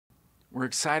We're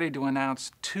excited to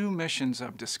announce 2 missions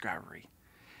of discovery.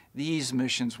 These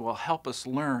missions will help us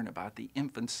learn about the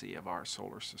infancy of our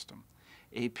solar system,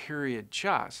 a period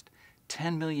just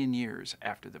 10 million years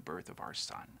after the birth of our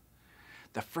sun.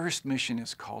 The first mission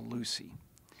is called Lucy.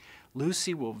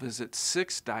 Lucy will visit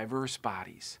 6 diverse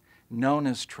bodies, known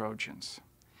as Trojans.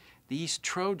 These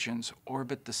Trojans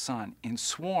orbit the sun in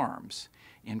swarms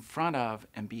in front of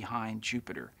and behind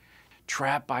Jupiter,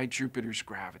 trapped by Jupiter's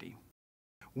gravity.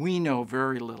 We know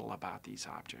very little about these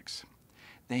objects.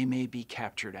 They may be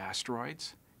captured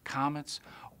asteroids, comets,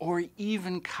 or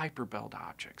even Kuiper Belt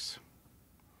objects.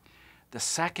 The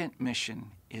second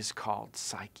mission is called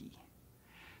Psyche.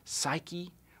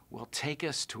 Psyche will take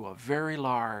us to a very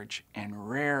large and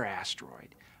rare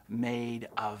asteroid made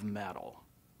of metal.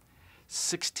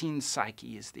 16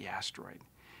 Psyche is the asteroid.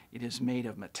 It is made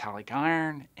of metallic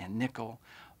iron and nickel,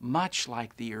 much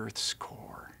like the Earth's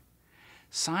core.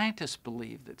 Scientists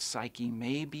believe that Psyche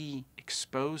may be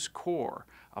exposed core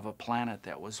of a planet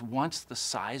that was once the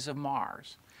size of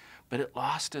Mars, but it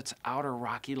lost its outer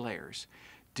rocky layers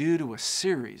due to a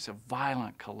series of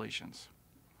violent collisions.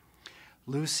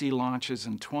 Lucy launches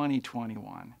in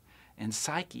 2021 and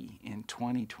Psyche in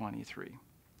 2023.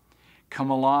 Come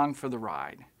along for the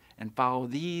ride and follow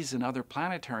these and other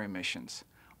planetary missions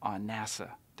on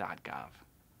nasa.gov.